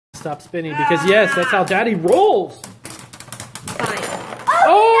stop spinning because, yes, that's how Daddy rolls. Fine.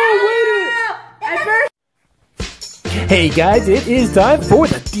 Oh, wait a minute. Hey, guys, it is time for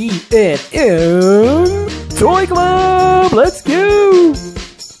the D&M Toy Club. Let's go.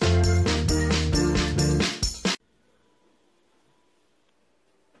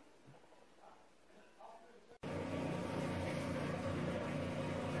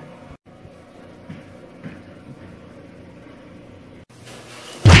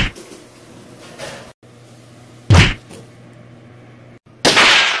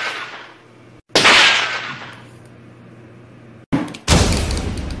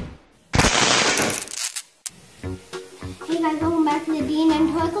 Hey guys, welcome back to the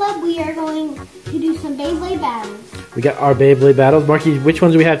D&M Toy Club. We are going to do some Beyblade battles. We got our Beyblade battles. Marky, which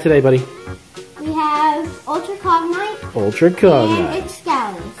ones do we have today, buddy? We have Ultra Cognite. Ultra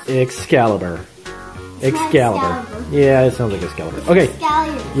Cognite. And Excalibur. Excalibur. Yeah, it sounds like Excalibur. Okay,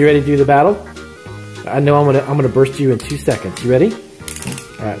 Excalibur. you ready to do the battle? I know I'm gonna burst you in 2 seconds. You ready?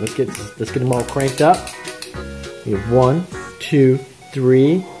 All right, let's get them all cranked up. We have 1, 2,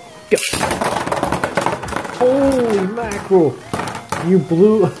 3, go! Holy mackerel! You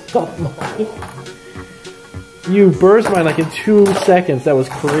blew up mine. You burst mine like in 2 seconds. That was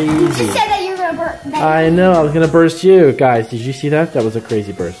crazy. You just said that you were gonna burst. I know, I was gonna burst you. Guys, did you see that? That was a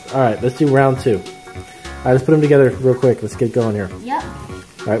crazy burst. Alright, let's do round 2. Alright, let's put them together real quick. Let's get going here. Yep.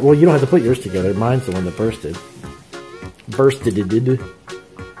 Alright, well, you don't have to put yours together. Mine's the one that bursted. Bursted.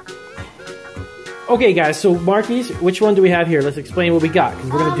 Okay, guys, so Markies, which one do we have here? Let's explain what we got,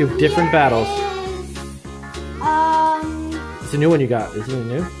 because we're gonna do different battles. It's a new one you got. Isn't it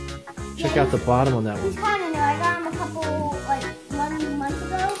new? Check out the bottom on that one. It's kind of new. I got them a couple, like, 1 month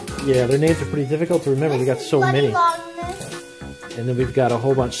ago. Yeah, their names are pretty difficult to remember. We got so many. Longness. And then we've got a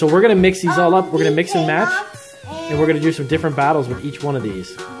whole bunch. So we're going to mix these all up. We're going to mix and match. And we're going to do some different battles with each one of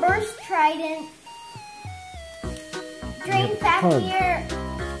these. Burst Trident. Drain Fafnir.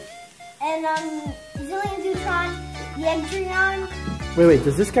 And, Zillion Zutron. Yegdrion. Wait,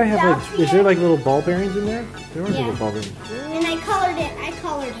 does this guy have like, is there like little ball bearings in there? There are little ball bearings. And I colored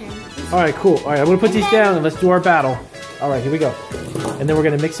him. Alright, cool. Alright, I'm going to put these down and let's do our battle. Alright, here we go. And then we're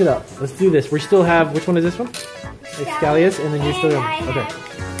going to mix it up. Let's do this. We still have, which one is this one? Excalius, and then you're still going. Okay.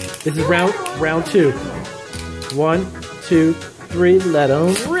 This is round 2. 1, 2, 3, let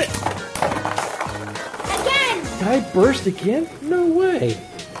them rip. Again! Did I burst again? No way.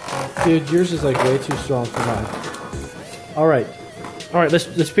 Dude, yours is like way too strong for mine. Alright. Alright,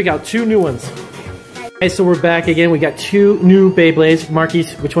 let's pick out 2 new ones. Okay, so we're back again. We got 2 new Beyblades.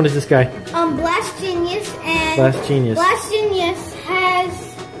 Marquise, which one is this guy? Blast Genius and... Blast Genius. Blast Genius has...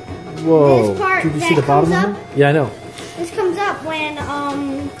 Whoa. This part Did you see the bottom of it? Yeah, I know. This comes up when,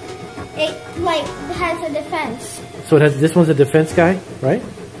 it, like, has a defense. So it has, this one's a defense guy, right?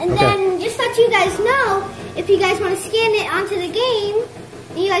 And then, just to let you guys know, if you guys want to scan it onto the game,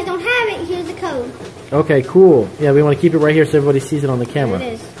 and you guys don't have it, here's the code. Okay, cool. Yeah, we want to keep it right here so everybody sees it on the camera. There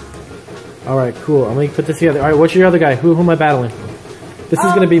it is. Alright, cool. I'm going to put this together. Alright, what's your other guy? Who am I battling? This is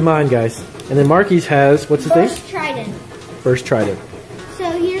going to be mine, guys. And then Marquise has, what's his name? Burst Trident. Burst Trident. So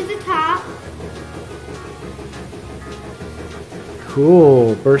here's the top.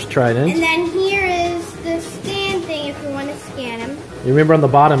 Cool. Burst Trident. And then here is the scan thing if you want to scan him. You remember on the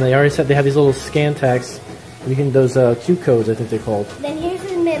bottom, they already said they have these little scan tags. You can, those Q codes, I think they're called. Then here's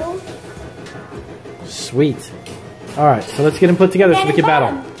the middle. Sweet. Alright, so let's get them put together so we can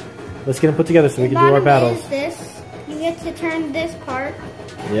battle. Let's get them put together so we can do our battles. Is this. You get to turn this part.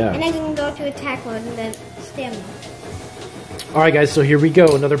 Yeah. And then you can go to attack mode and then stamina. Alright guys, so here we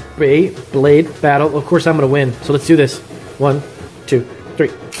go. Another Beyblade battle. Of course I'm going to win. So let's do this. 1, 2,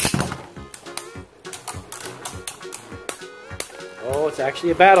 3. Oh, it's actually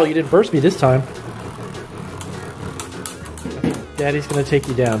a battle. You didn't burst me this time. Daddy's going to take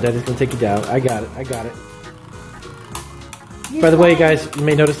you down. Daddy's going to take you down. I got it. By the way, guys, you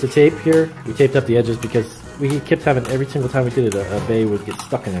may notice the tape here. We taped up the edges because we kept having, every single time we did it, a bay would get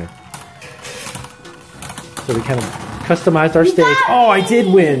stuck in there. So we kind of customized our stage. Oh, I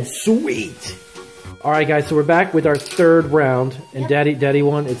did win. Sweet. All right, guys, so we're back with our 3rd round. And Daddy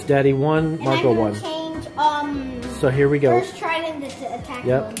won. It's Daddy 1, Marco 1. Change, so here we go. First Trident to attack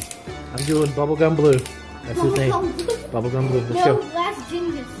mode. I'm doing Bubblegum Blue. That's his name. Bubblegum Blue. Let's go. Blast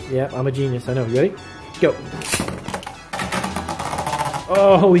Genius. Yep, I'm a genius. I know. You ready? Go.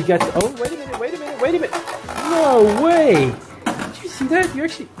 Oh, we got... Oh, wait a minute. No way. Did you see that? You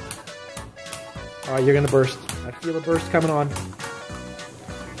actually... All right, you're going to burst. I feel a burst coming on.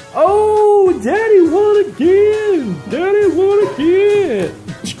 Oh, Daddy won again.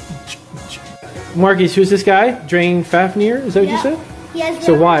 Marquise, who's this guy? Drain Fafnir? Is that what you said? He has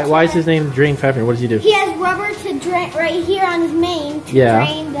So rubber why to- is his name Drain Fafnir? What does he do? He has rubber to drain right here on his mane to Yeah.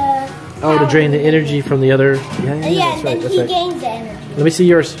 drain the. Oh, to power drain the of energy from the other. Yeah, Yeah, that's and right. then That's he right. gains the energy. Let me see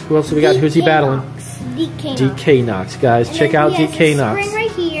yours. Who else do we got? Who's he battling? DK Knox. DK Knox, guys. And Check then out he has DK a Knox. spring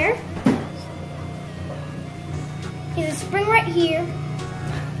right here. He has a spring right here.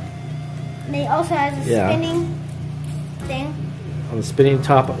 And he also has a Yeah. spinning thing. On the spinning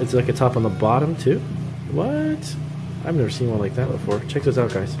top, it's like a top on the bottom too. What? I've never seen one like that before. Check those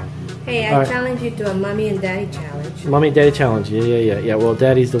out, guys. Hey, I All right. challenge you to a mommy and daddy challenge. Mommy and Daddy challenge. Yeah. Well,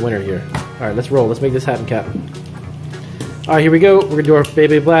 Daddy's the winner here. All right, let's roll. Let's make this happen, Captain. All right, here we go. We're gonna do our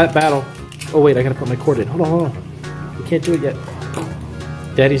Beyblade battle. Oh wait, I gotta put my cord in. Hold on. We can't do it yet.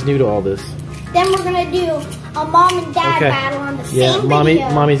 Daddy's new to all this. Then we're gonna do a mom and dad Okay. battle on the Yeah, same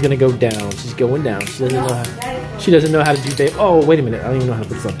mommy's video. gonna go down. She's going down. She doesn't know how. She doesn't know how to do Beyblade. Oh, wait a minute. I don't even know how to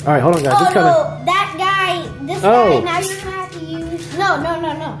put this on. All right, hold on, guys. Oh It's coming. no, that guy, this Oh. guy, now you're gonna have to use, no.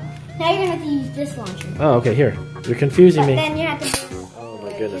 Now you're gonna have to use this launcher. Oh, okay. Here, you're confusing But me. then you have to, Oh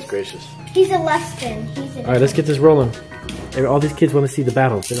my goodness gracious. he's a left spin. All right, let's get this rolling. All these kids want to see the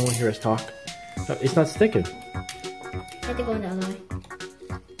battles. They don't want to hear us talk. Oh, it's not sticking. You have to go the other way.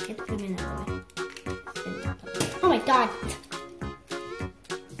 You have to put him in the other way. Oh my god.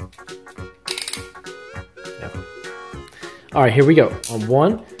 Yeah. All right, here we go. On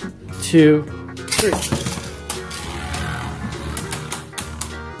 1, 2, 3.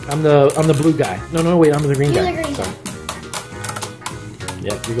 I'm the blue guy. No, wait. I'm the green You're guy. the green Sorry.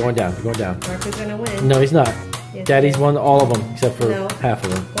 Yeah, you're going down. You're going down. Marco's gonna win. No, he's not. Yes, Daddy's he is. won all of them except for No. half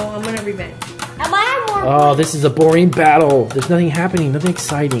of them. Well, I'm gonna revenge. Am I more? Oh, this is a boring battle. There's nothing happening. Nothing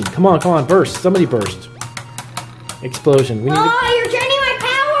exciting. Come on. Burst. Somebody burst. Explosion. We need to... Oh, you're draining my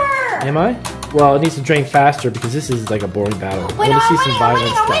power! Am I? Well, it needs to drain faster because this is like a boring battle. Wait, I no, want to I'm see some violent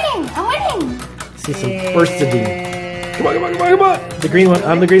stuff. winning! See some bursting. Come on. The green one.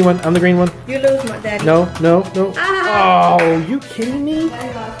 I'm the green one. You lose, my daddy. No. Ah. Oh, you kidding me?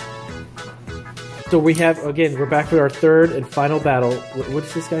 So we have, again, we're back with our third and final battle.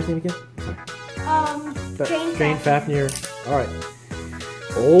 What's this guy's name again? Drain Fafnir. All right.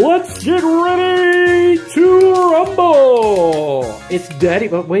 Let's get ready to rumble. It's Daddy.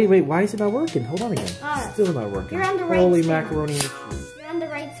 But wait. Why is it not working? Hold on again. Still not working. You're on the right Holy spin. macaroni. You're on the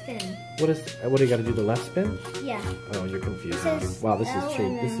right spin. What do you got to do? The left spin? Yeah. Oh, you're confused. It says Wow, this L is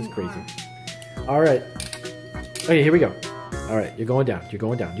and This is then crazy. All right. Okay, here we go. All right, you're going down.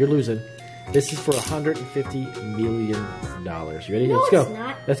 You're losing. This is for $150 million. You ready? No, Let's go. it's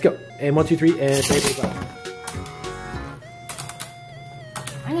not. Let's go. And 1, 2, 3, and Beyblade battle.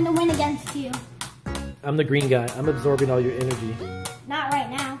 I'm gonna win against you. I'm the green guy. I'm absorbing all your energy. Not right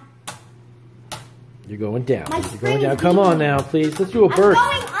now. You're going down. My You're going spring down. is Come on leaving. now, please. Let's do a I'm burst.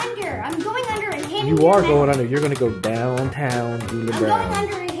 going under. I'm going under and hitting You your are metal. going under. You're going to go downtown, Julia I'm Brown. going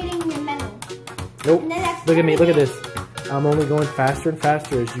under and hitting your metal. Nope. And then that's Look at me. Look at turning this. I'm only going faster and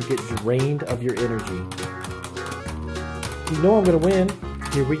faster as you get drained of your energy. You know I'm going to win.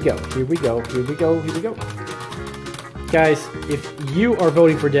 Here we go. Guys, if you are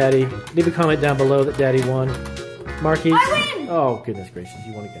voting for Daddy, leave a comment down below that Daddy won. Marquise. I win! Oh, goodness gracious.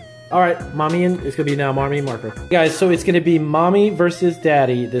 You won again. All right, Mommy and it's going to be now Mommy and Marco. Guys, so it's going to be Mommy versus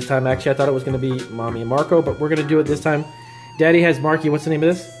Daddy this time. Actually, I thought it was going to be Mommy and Marco, but we're going to do it this time. Daddy has Marky. What's the name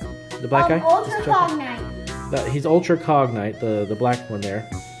of this? The black guy? Ultra Just check. Cognite. He's Ultra Cognite, the black one there.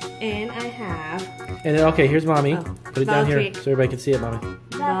 And I have And then, okay, here's Mommy. Oh, Put it down here Valtriac. so everybody can see it, Mommy.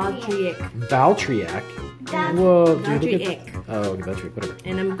 Valtriac. Valtriac. That's Whoa, dude, look Valtriac. at... Oh, okay, Valtriac, whatever.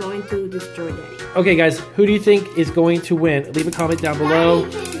 And I'm going to destroy daddy. Okay, guys, who do you think is going to win? Leave a comment down below.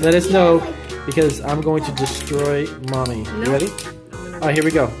 Let us know, because I'm going to destroy Mommy. You Nope. ready? All right, here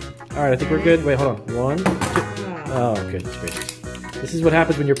we go. All right, I think we're good. Wait, hold on. 1, 2... Oh. Oh, goodness gracious. This is what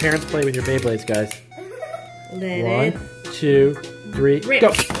happens when your parents play with your Beyblades, guys. Let 1, it 2, 3, rip.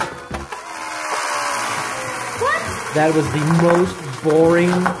 go! What? That was the most boring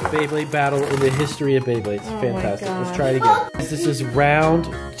Beyblade battle in the history of Beyblades. Oh my Fantastic. Let's gosh. try it again. This is round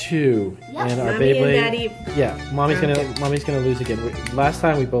 2, and our Mommy and Beyblade. Daddy. Yeah, Mommy's gonna lose again. Last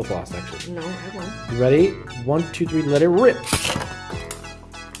time we both lost, actually. No, I won. You ready? 1, 2, 3. Let it rip.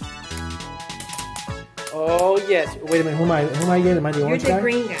 Oh yes. Wait a minute. Who am I again? Am I the You're orange the guy?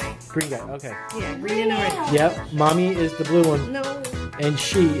 green guy. Green guy. Okay. Yeah, green and orange. Yep. Mommy is the blue one, No. and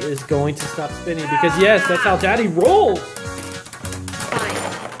she is going to stop spinning because yes, that's how Daddy rolls. Fine.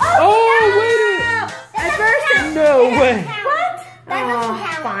 Oh wait a minute. That doesn't count. No way. What? That doesn't Oh,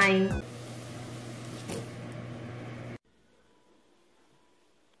 count. fine.